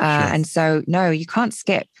 Sure. And so, no, you can't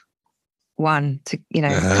skip one to,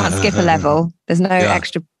 can't skip a level. There's no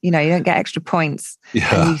extra, you don't get extra points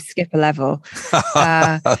and you skip a level.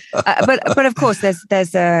 But of course,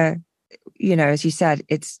 there's a, as you said,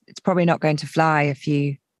 it's probably not going to fly if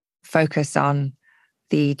you focus on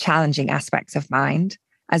the challenging aspects of mind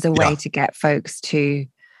as a way to get folks to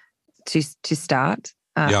start,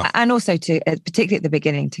 and also to, particularly at the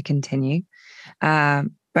beginning, to continue.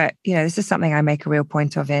 But, this is something I make a real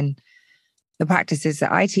point of in the practices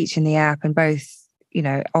that I teach in the app, and both,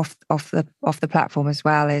 off the platform as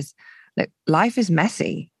well, is look, life is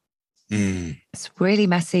messy. It's really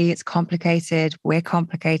messy. It's complicated. We're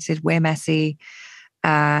complicated. We're messy.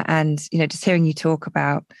 And, just hearing you talk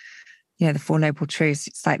about, the Four Noble Truths,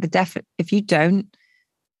 it's like if you don't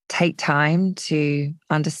take time to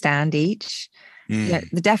understand each,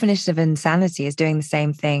 the definition of insanity is doing the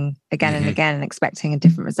same thing again and again and expecting a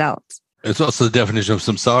different result. It's also the definition of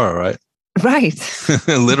samsara, right? Right.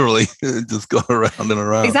 Literally, just go around and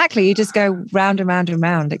around. Exactly. You just go round and round and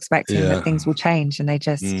round expecting that things will change, and they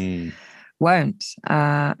just won't.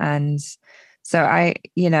 And so I,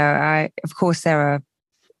 of course, there are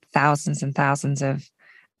thousands and thousands of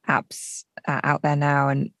apps out there now,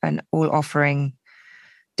 and all offering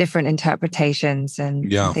different interpretations and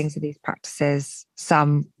things of these practices,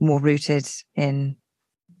 some more rooted in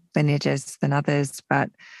lineages than others, but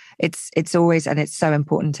it's always, and it's so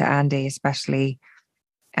important to Andy especially,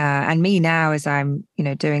 and me now, as I'm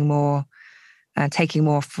doing more, taking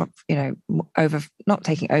more from, over, not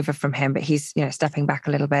taking over from him, but he's stepping back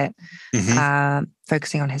a little bit,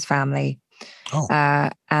 focusing on his family,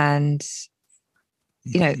 and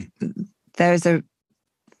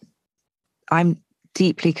I'm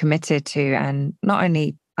deeply committed to, and not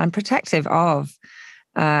only I'm protective of,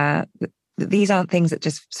 these aren't things that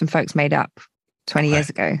just some folks made up 20 years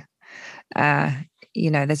ago.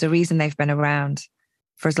 There's a reason they've been around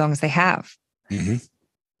for as long as they have,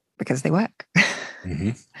 because they work.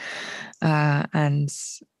 And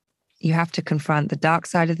you have to confront the dark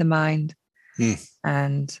side of the mind,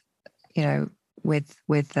 and with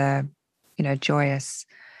the joyous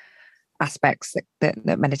aspects that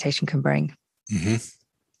meditation can bring.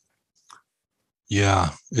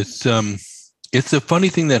 Yeah, it's a funny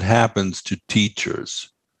thing that happens to teachers,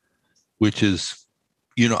 which is,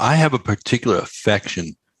 I have a particular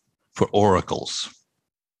affection for oracles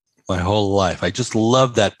my whole life. I just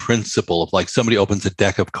love that principle of, like, somebody opens a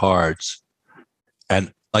deck of cards,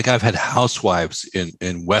 and like I've had housewives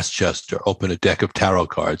in Westchester open a deck of tarot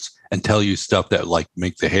cards and tell you stuff that like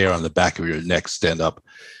make the hair on the back of your neck stand up.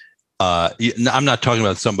 I'm not talking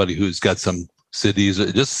about somebody who's got some cities,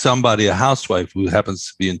 just somebody, a housewife who happens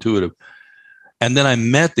to be intuitive. And then I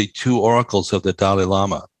met the two oracles of the Dalai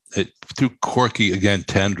Lama through Corky, again,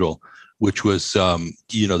 Tendril, which was, the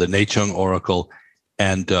Nechung oracle,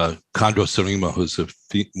 and Khandro Sarima, who's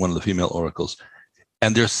one of the female oracles.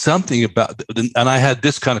 And there's something about, and I had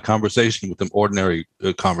this kind of conversation with them, ordinary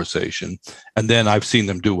conversation. And then I've seen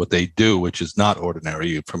them do what they do, which is not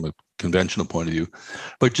ordinary from a conventional point of view.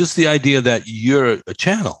 But just the idea that you're a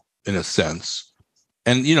channel, in a sense.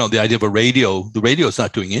 And, the idea of the radio is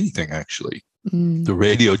not doing anything, actually. The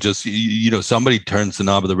radio just, somebody turns the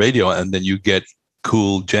knob of the radio and then you get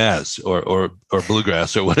cool jazz or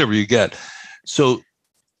bluegrass or whatever you get. So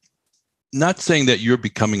not saying that you're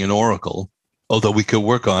becoming an oracle, although we could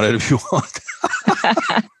work on it if you want,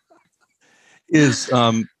 is,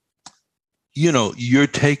 you're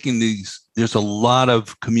taking these, there's a lot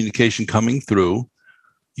of communication coming through.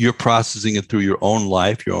 You're processing it through your own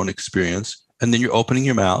life, your own experience. And then you're opening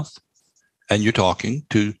your mouth and you're talking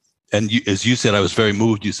to, and as you said, I was very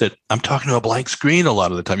moved. You said, I'm talking to a blank screen a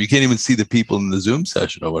lot of the time. You can't even see the people in the Zoom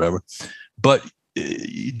session or whatever, but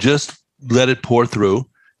just let it pour through.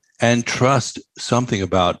 and trust something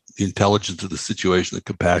about the intelligence of the situation, the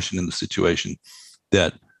compassion in the situation,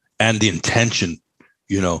 and the intention.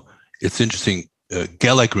 It's interesting.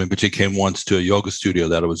 Gelek Rinpoche came once to a yoga studio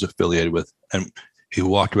that I was affiliated with, and he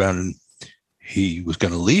walked around and he was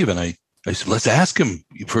going to leave, and I said, let's ask him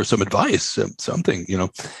for some advice, something,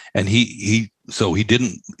 and he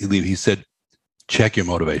didn't leave. He said, check your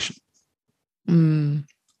motivation.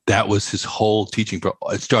 That was his whole teaching for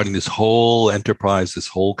starting this whole enterprise, this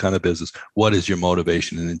whole kind of business. What is your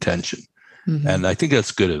motivation and intention? And I think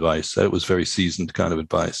that's good advice. That was very seasoned kind of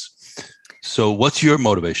advice. So what's your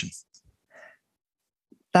motivation?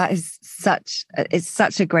 That is such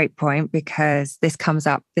a great point, because this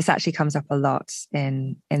actually comes up a lot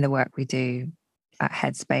in the work we do at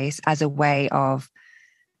Headspace as a way of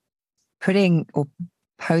putting or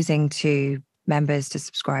posing to members, to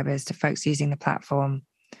subscribers, to folks using the platform.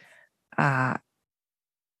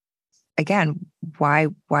 Again, why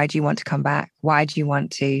do you want to come back? Why do you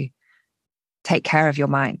want to take care of your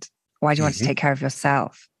mind? Why do you want to take care of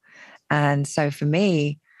yourself? And so for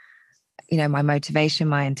me, my motivation,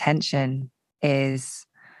 my intention is,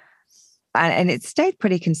 and it's stayed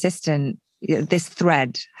pretty consistent. This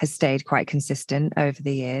thread has stayed quite consistent over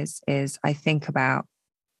the years, is I think about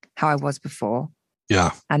how I was before.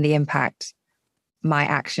 Yeah. And the impact my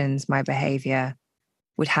actions, my behavior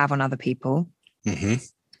would have on other people. And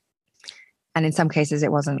in some cases,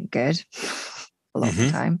 it wasn't good a lot of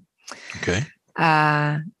the time. Okay.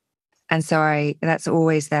 And so that's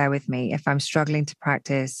always there with me. If I'm struggling to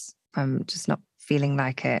practice, I'm just not feeling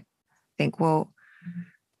like it, think, well,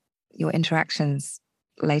 your interactions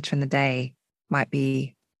later in the day might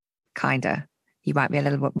be kinder. You might be a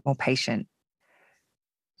little bit more patient.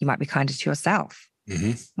 You might be kinder to yourself,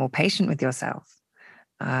 more patient with yourself,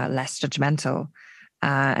 less judgmental.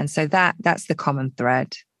 And so that's the common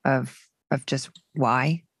thread of just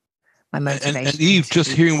why my motivation. And Eve,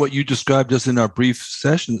 just hearing what you described us in our brief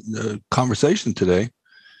conversation today,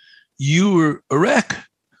 you were a wreck.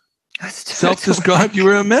 Self-described, you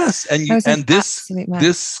were a mess, and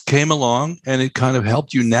this came along, and it kind of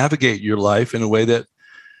helped you navigate your life in a way that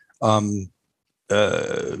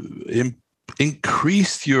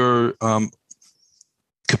increased your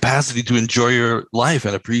capacity to enjoy your life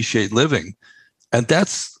and appreciate living, and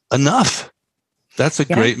that's enough. That's a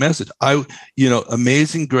great message.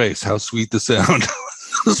 Amazing Grace, how sweet the sound.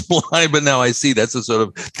 I was blind, but now I see. That's a sort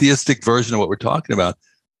of theistic version of what we're talking about.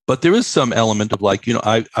 But there is some element of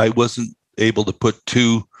I wasn't able to put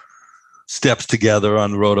two steps together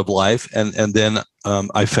on the road of life. And then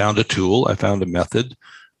I found a tool, I found a method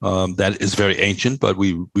that is very ancient, but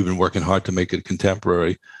we've been working hard to make it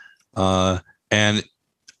contemporary. And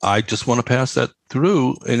I just want to pass that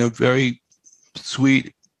through in a very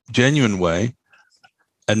sweet, genuine way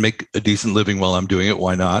and make a decent living while I'm doing it.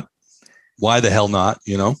 Why not? Why the hell not,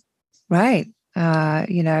 Right.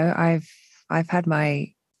 I've had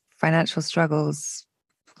my financial struggles,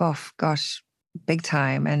 big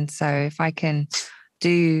time. And so if I can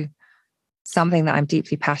do something that I'm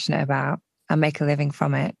deeply passionate about and make a living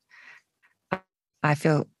from it, I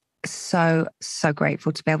feel so, so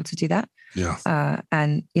grateful to be able to do that. Yeah.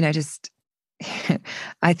 And,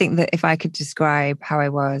 I think that if I could describe how I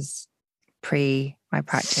was pre my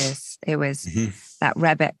practice, it was that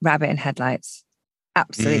rabbit in headlights,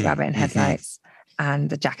 absolute rabbit in headlights.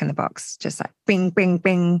 And the Jack in the Box, just like bing, bing,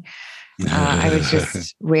 bing. I would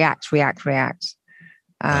just react,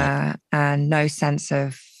 and no sense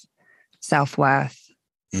of self-worth.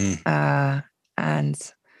 And,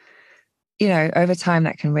 over time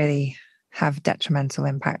that can really have detrimental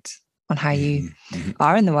impact on how you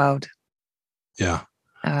are in the world. Yeah.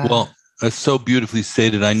 Well, that's so beautifully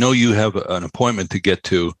stated. I know you have an appointment to get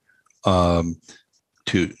to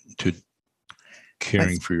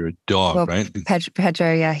caring for your dog, right?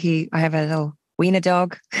 Pedro, yeah, I have a little wiener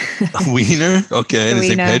dog. A wiener? Okay. And is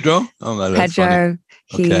it Pedro? Oh, no, that's Pedro,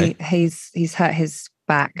 funny. Okay. He's hurt his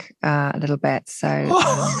back a little bit. So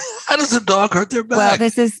how does a dog hurt their back? Well,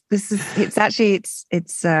 this is it's actually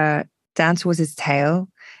down towards his tail.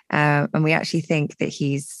 And we actually think that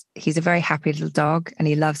he's a very happy little dog and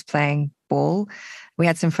he loves playing ball. We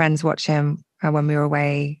had some friends watch him when we were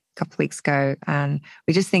away a couple of weeks ago, and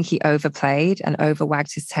we just think he overplayed and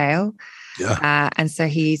overwagged his tail. Yeah. And so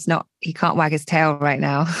he can't wag his tail right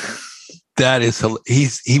now. That is,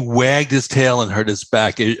 he wagged his tail and hurt his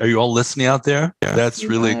back. Are you all listening out there? Yeah. That's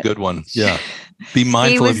really a good one. Yeah. Be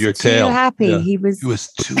mindful of your tail. Happy. Yeah. He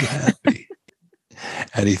was too happy.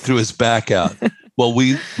 And he threw his back out. Well,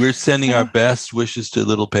 we're sending our best wishes to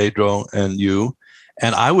little Pedro and you.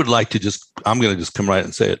 And I would like to I'm going to just come right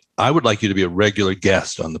and say it. I would like you to be a regular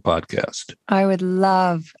guest on the podcast. I would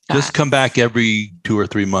love that. Just come back every 2 or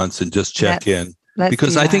 3 months and just check in.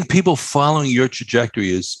 Because I think people following your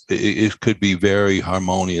trajectory it could be very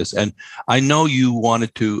harmonious. And I know you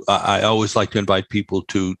wanted to, I always like to invite people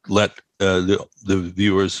to let the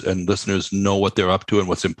viewers and listeners know what they're up to and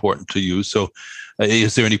what's important to you. So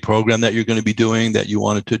is there any program that you're going to be doing that you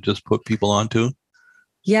wanted to just put people onto?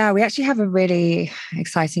 Yeah, we actually have a really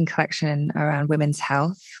exciting collection around women's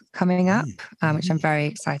health coming up, which I'm very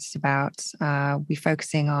excited about. We're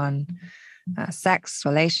focusing on sex,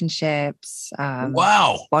 relationships,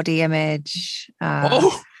 body image,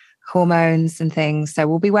 hormones and things. So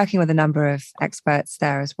we'll be working with a number of experts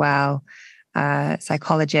there as well,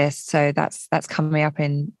 psychologists. So that's coming up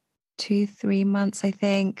in 2-3 months, I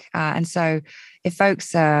think. And so if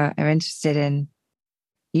folks are interested in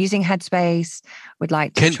using Headspace, would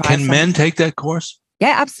like to try. Can men take that course?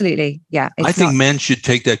 Yeah, absolutely. Yeah. I think men should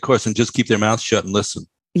take that course and just keep their mouths shut and listen.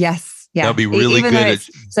 Yes. Yeah. That'd be really good.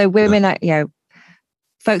 So women are,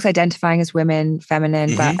 folks identifying as women,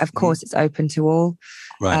 feminine, but of course it's open to all.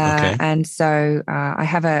 Right. Okay. And so I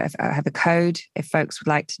have a code if folks would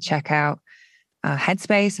like to check out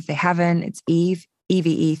Headspace. If they haven't, it's Eve,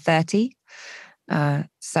 EVE30.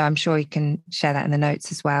 So I'm sure you can share that in the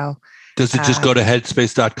notes as well. Does it just go to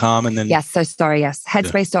headspace.com and then? Yes. So sorry. Yes.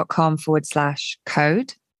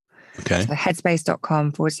 Headspace.com/code. Okay. So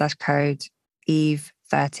headspace.com/code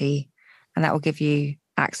Eve30. And that will give you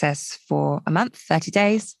access for a month, 30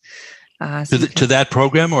 days. To that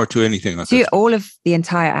program or to anything like to all of the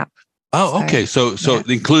entire app. Oh, okay. So yeah.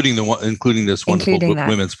 including this wonderful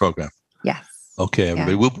women's program. Yes. Okay,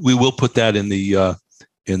 everybody. Yeah. We will put that in the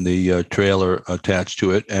trailer attached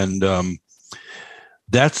to it, and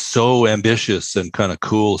that's so ambitious and kind of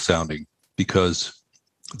cool sounding because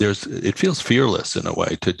it feels fearless in a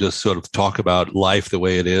way to just sort of talk about life the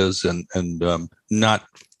way it is and not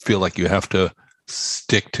feel like you have to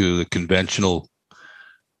stick to the conventional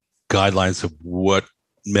guidelines of what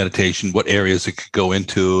meditation, what areas it could go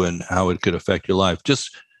into and how it could affect your life.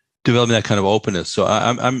 Just developing that kind of openness. So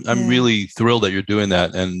I'm really thrilled that you're doing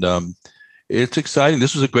that. And it's exciting.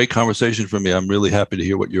 This was a great conversation for me. I'm really happy to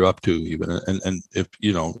hear what you're up to even. And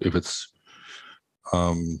if it's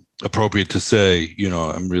appropriate to say,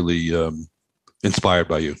 I'm really inspired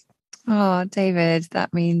by you. Oh, David,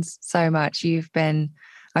 that means so much.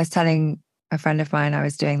 I was telling a friend of mine I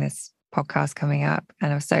was doing this podcast coming up,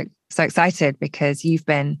 and I was so excited because you've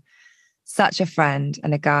been such a friend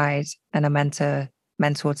and a guide and a mentor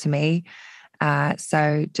to me.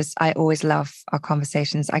 So I always love our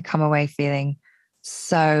conversations. I come away feeling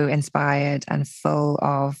so inspired and full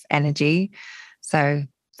of energy. So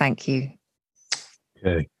thank you.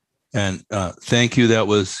 Okay. And thank you. That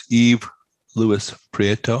was Eve Lewis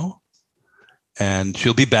Prieto. And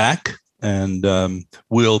she'll be back. And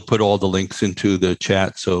we'll put all the links into the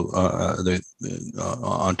chat. So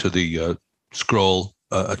onto the scroll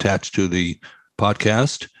attached to the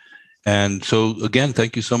podcast. And so again,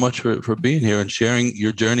 thank you so much for being here and sharing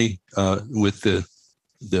your journey with the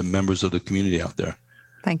members of the community out there.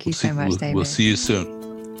 Thank you so much, David. We'll see you soon.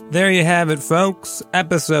 There you have it, folks.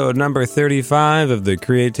 Episode number 35 of the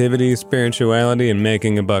Creativity, Spirituality, and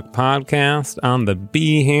Making a Buck podcast on the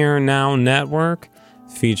Be Here Now Network,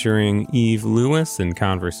 featuring Eve Lewis in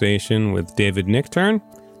conversation with David Nichtern.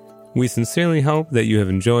 We sincerely hope that you have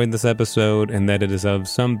enjoyed this episode and that it is of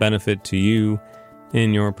some benefit to you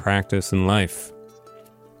in your practice in life.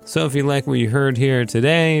 So if you like what you heard here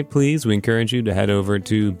today, please, we encourage you to head over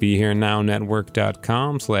to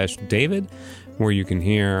BeHereNowNetwork.com/David, where you can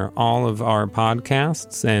hear all of our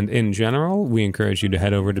podcasts. And in general, we encourage you to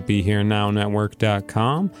head over to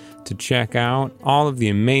BeHereNowNetwork.com to check out all of the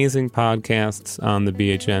amazing podcasts on the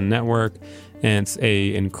BHN network. And it's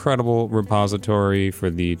an incredible repository for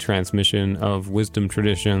the transmission of wisdom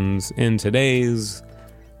traditions in today's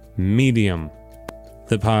medium,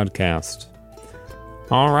 the podcast.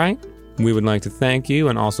 All right. We would like to thank you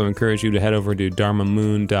and also encourage you to head over to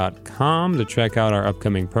dharmamoon.com to check out our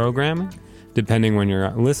upcoming programming. Depending when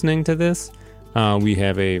you're listening to this, we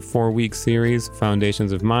have a 4-week series,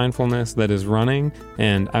 Foundations of Mindfulness, that is running.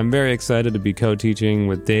 And I'm very excited to be co-teaching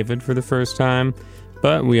with David for the first time.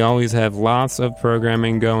 But we always have lots of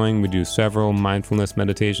programming going. We do several mindfulness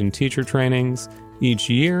meditation teacher trainings each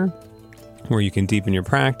year, where you can deepen your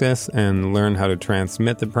practice and learn how to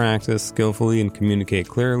transmit the practice skillfully and communicate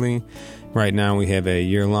clearly. Right now we have a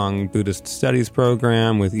year-long Buddhist studies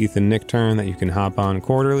program with Ethan Nichtern that you can hop on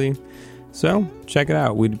quarterly. So check it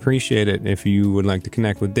out. We'd appreciate it if you would like to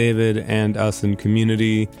connect with David and us in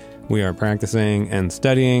community. We are practicing and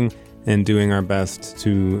studying and doing our best to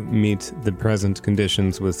meet the present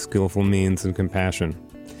conditions with skillful means and compassion.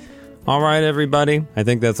 All right, everybody. I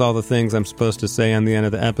think that's all the things I'm supposed to say on the end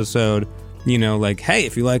of the episode. You know, like, hey,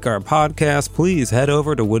 if you like our podcast, please head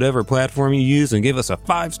over to whatever platform you use and give us a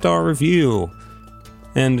 5-star review.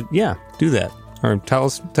 And yeah, do that. Or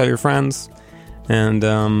tell your friends. And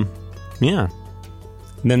yeah.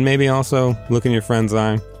 Then maybe also look in your friend's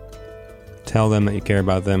eye. Tell them that you care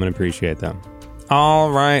about them and appreciate them.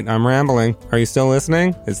 All right, I'm rambling. Are you still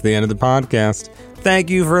listening? It's the end of the podcast. Thank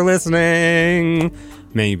you for listening.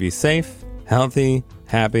 May you be safe, healthy,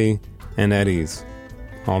 happy, and at ease.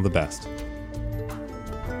 All the best.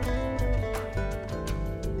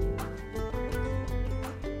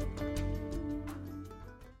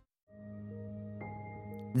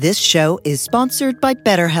 This show is sponsored by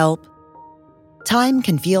BetterHelp. Time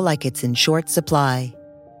can feel like it's in short supply.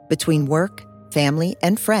 Between work, family,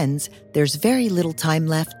 and friends, there's very little time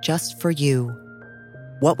left just for you.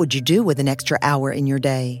 What would you do with an extra hour in your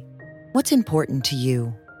day? What's important to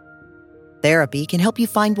you? Therapy can help you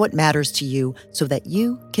find what matters to you so that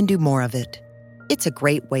you can do more of it. It's a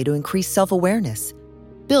great way to increase self-awareness,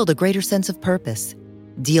 build a greater sense of purpose,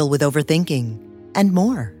 deal with overthinking, and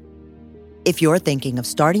more. If you're thinking of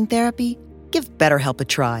starting therapy, give BetterHelp a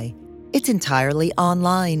try. It's entirely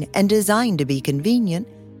online and designed to be convenient,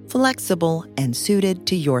 flexible, and suited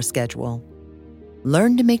to your schedule.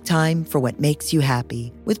 Learn to make time for what makes you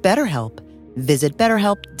happy with BetterHelp. Visit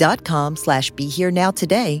BetterHelp.com/BeHereNow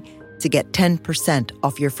today to get 10%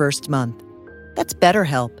 off your first month. That's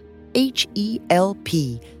BetterHelp,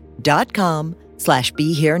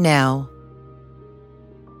 HELP.com/BeHereNow.